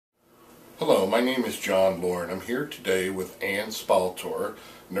Hello, my name is John Lohr, and I'm here today with Ann Spoltore,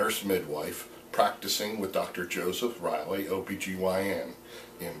 nurse midwife, practicing with Dr. Joseph Riley, OBGYN,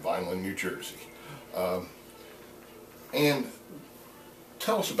 in Vineland, New Jersey. Ann,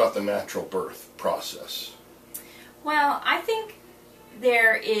 tell us about the natural birth process. Well, I think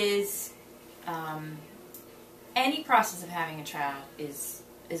there is any process of having a child is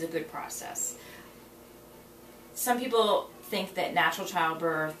a good process. Some people think that natural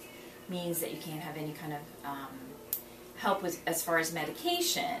childbirth means that you can't have any kind of help with as far as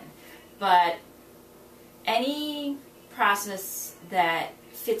medication, but any process that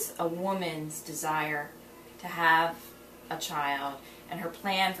fits a woman's desire to have a child and her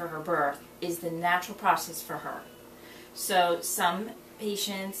plan for her birth is the natural process for her. So some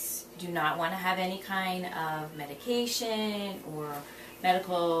patients do not want to have any kind of medication or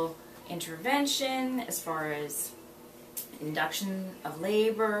medical intervention as far as induction of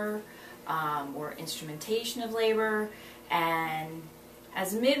labor or instrumentation of labor. And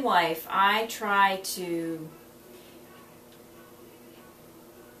as a midwife, I try to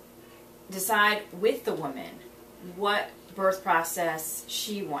decide with the woman what birth process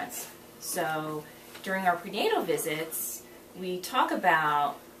she wants. So during our prenatal visits, we talk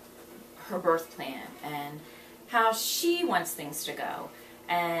about her birth plan and how she wants things to go.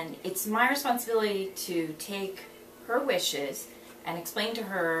 And it's my responsibility to take her wishes and explain to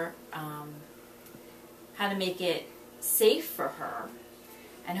her how to make it safe for her,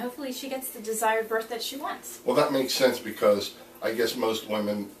 and hopefully she gets the desired birth that she wants. Well, that makes sense, because I guess most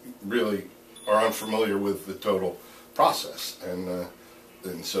women really are unfamiliar with the total process, and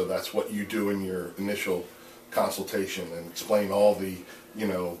so that's what you do in your initial consultation, and explain all the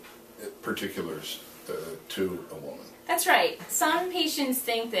particulars to a woman. That's right. Some patients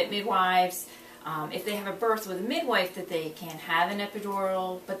think that midwives, if they have a birth with a midwife, that they can't have an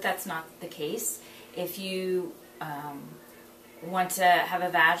epidural, but that's not the case. If you want to have a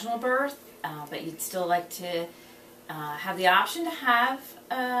vaginal birth, but you'd still like to have the option to have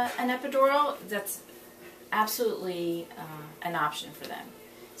an epidural, that's absolutely an option for them.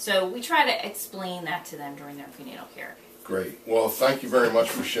 So we try to explain that to them during their prenatal care. Great. Well, thank you very much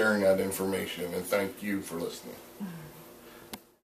for sharing that information, and thank you for listening.